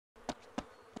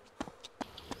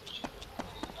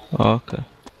Oh, okay.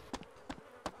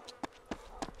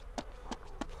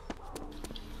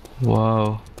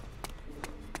 Wow.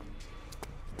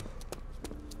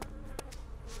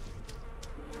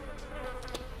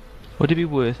 Would it be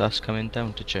worth us coming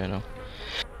down to Cherno?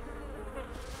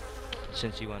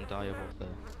 Since you won't die above there.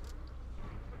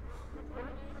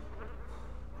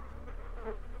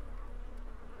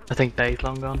 I think day's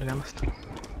long gone, to be honest.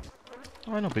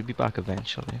 I know, but he'll be back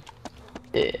eventually.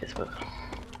 Yes, but...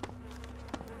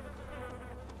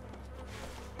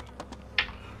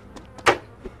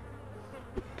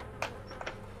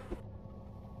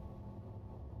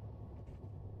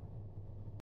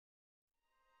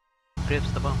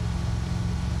 Grips the bomb.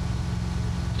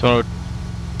 Do you want to...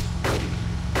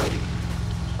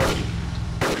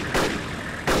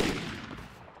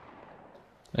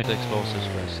 explosives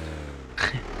first.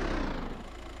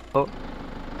 Oh.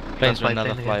 Planes Flight with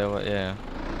another plane again. flyover, yeah.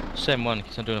 Same one,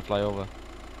 he's not doing a flyover.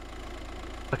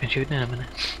 Fucking shooting in a minute.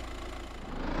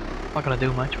 Not gonna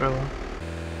do much for a while.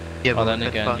 Yeah, Oh, but then we're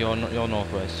again, far. you're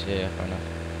northwest, yeah, fair enough.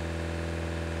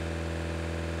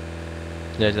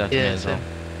 There's that to me Yeah, as well. same.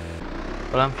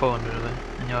 Well, I'm 400 away,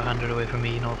 and you're 100 away from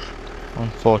me north. I'm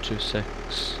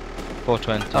 426,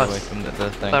 420 Oh, away from the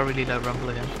thing. That really loud rumble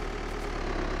again.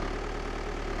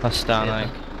 That's Stan, I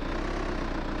think.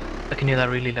 I can hear that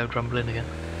really loud rumbling again.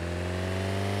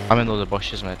 I'm in those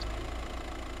bushes, mate.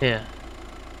 Yeah.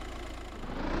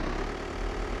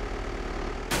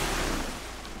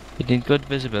 You need good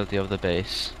visibility of the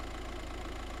base,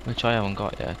 which I haven't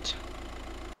got yet.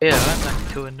 Yeah, I'm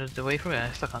like 200 away from it,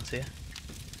 I still can't see it.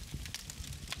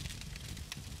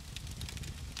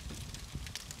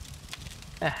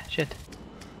 Ah, shit.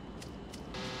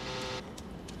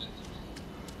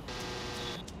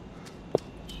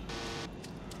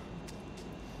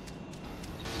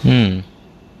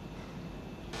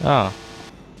 Ah.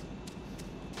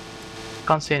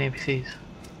 Can't see any NPCs.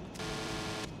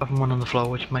 Apart from one on the floor,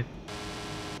 which might be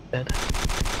dead.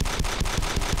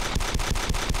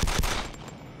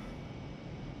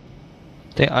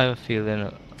 I think I have a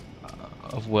feeling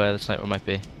of where the sniper might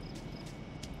be.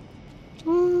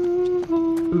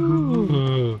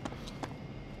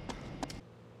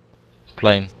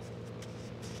 Plane.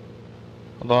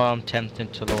 Although I'm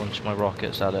tempted to launch my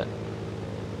rockets at it.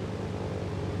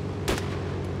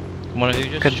 One of you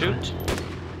just Couldn't shoot?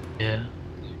 Yeah.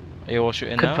 Are you all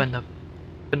shooting Couldn't now?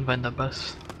 couldn't find that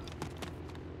bus.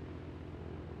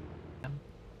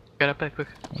 Get up there quick.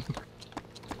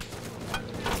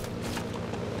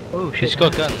 Oh shit. He's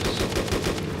got guns.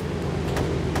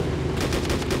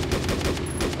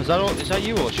 Is that all? Is that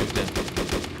you all shooting?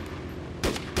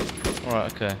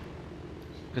 Alright, okay.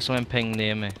 Got someone ping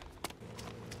near me.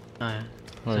 Oh yeah.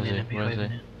 Where is There's he? only an MP5 Where is he?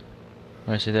 in here.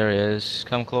 Where is he? There he is.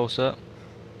 Come closer.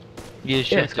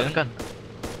 He's Yeah, it's got a shooting. gun.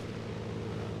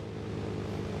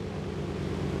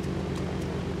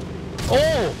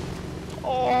 Oh!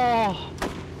 Oh!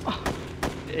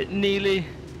 It nearly.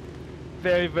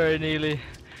 Very, very nearly.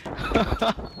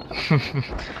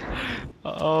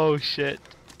 Oh shit.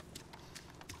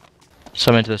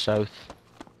 Someone to the south.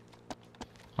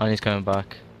 And he's coming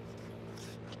back.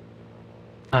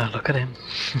 Ah, look at him.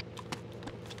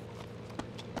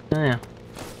 Oh yeah.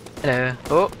 Hello.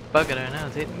 Oh, bugger now,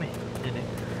 it's hitting me.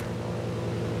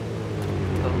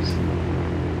 Close.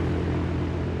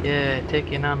 Yeah, take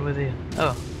your nan with you.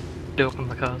 Oh, do open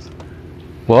the cars.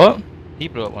 What? He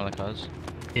blew up one of the cars.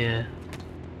 Yeah.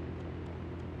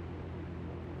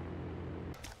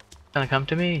 Gonna come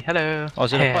to me. Hello. Oh,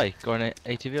 is it a bike or an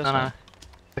ATV or No, something? no.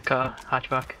 The car,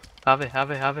 hatchback. Have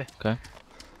it. Okay.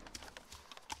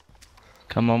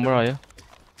 Come on, where are you?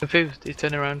 Confused. He's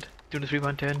turning around, doing a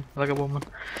 3-1 turn like a woman.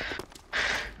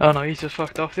 Oh no, he's just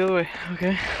fucked off the other way.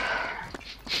 Okay.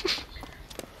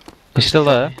 He's still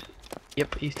there?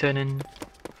 Yep, he's turning.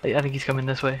 I think he's coming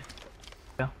this way.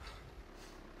 Yeah.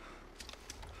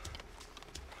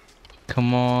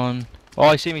 Come on. Oh,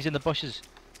 I see him, he's in the bushes.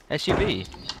 SUV.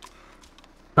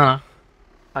 No.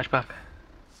 Hatchback.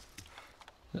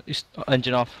 He's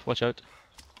engine off, watch out.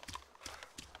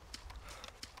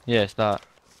 Yeah, it's that.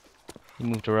 He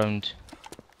moved around.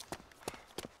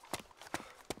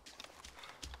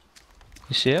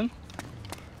 You see him?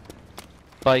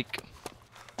 Bike.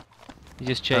 He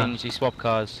just changed, he swapped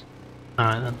cars.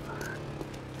 Alright then.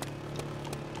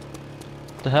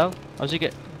 The hell? How's he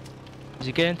get? Is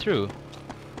he getting through?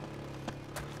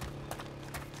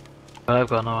 But I've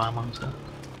got no ammo, so.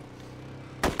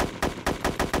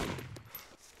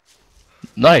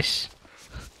 Nice!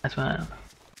 That's fine.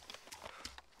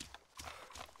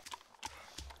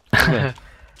 Okay.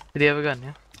 Did he have a gun,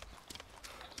 yeah?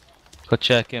 Go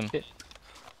check him. Yeah.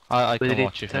 I Where can did he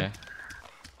watch you turn? here.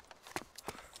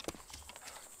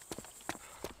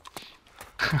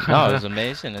 No, it was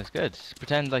amazing. It's good. Just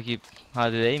pretend like you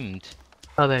had it aimed.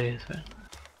 Oh, there he is. Right.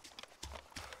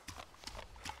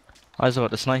 I was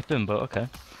about to snipe him, but okay.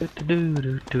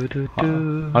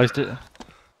 Do-do-do-do-do-do. I was do.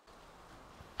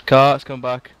 Car, it's come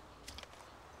back.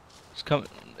 It's come.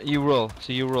 You roll.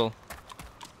 So you roll.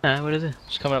 What is it?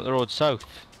 It's coming up the road south.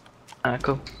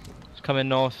 Cool. It's coming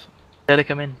north. Let it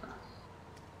come in.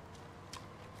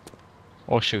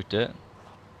 Or shoot it.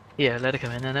 Yeah, let it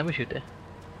come in and then we shoot it.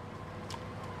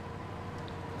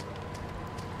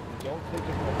 Don't think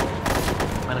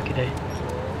of My lucky day.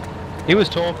 He was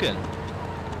talking.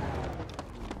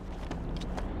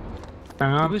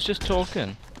 Hang He on. was just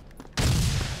talking.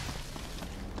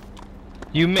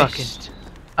 You missed.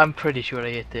 I'm pretty sure I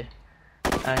hit it.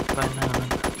 Alright, fine now. Man.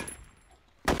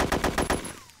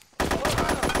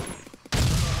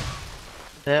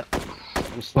 Yep,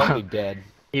 I'm slightly dead.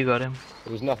 you got him.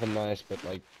 There was nothing nice but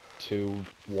like 2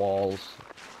 walls.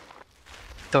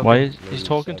 Talking. Why is he's Maybe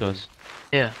talking to 7. us?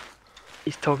 Yeah.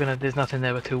 He's talking that there's nothing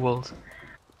there but 2 walls.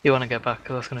 You wanna get back,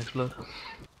 cause that's gonna explode.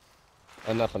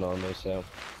 And nothing on me, so.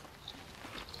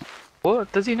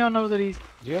 What? Does he not know that he's...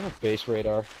 Do you have a base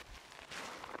radar?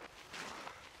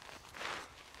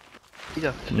 He's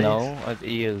off the No, base. I've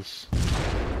ears.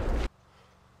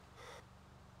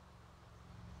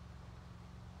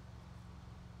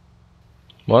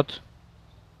 What?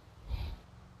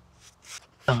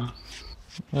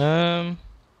 Don't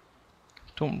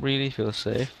really feel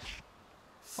safe.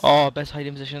 Oh, best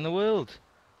hiding position in the world.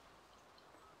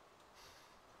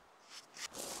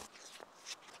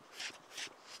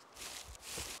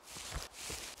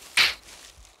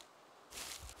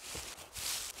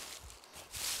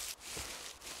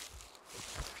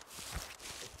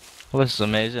 Well, this is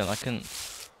amazing. I can.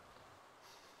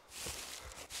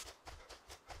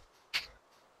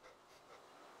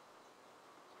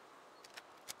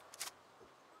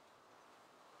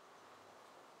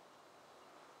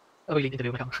 Oh, you need to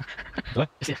do my camera. What?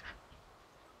 Yeah.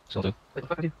 Still do. Wait, the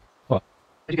fuck are you? What?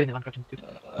 Did you get in the land corruption, dude?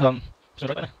 So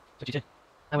right there. So GT.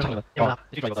 I went Something like in that. my Oh, lap.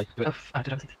 if you drive, I'll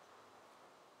do it. Did I see it?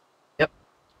 Yep.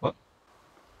 What?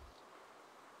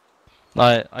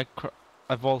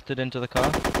 I vaulted into the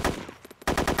car.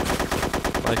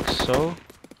 Like so.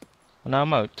 And now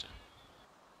I'm out.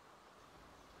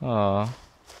 Aww.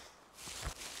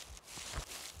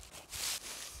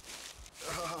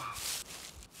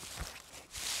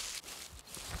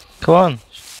 Come on.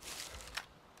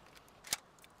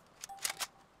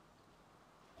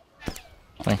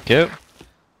 Thank you.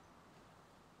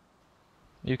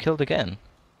 You killed again.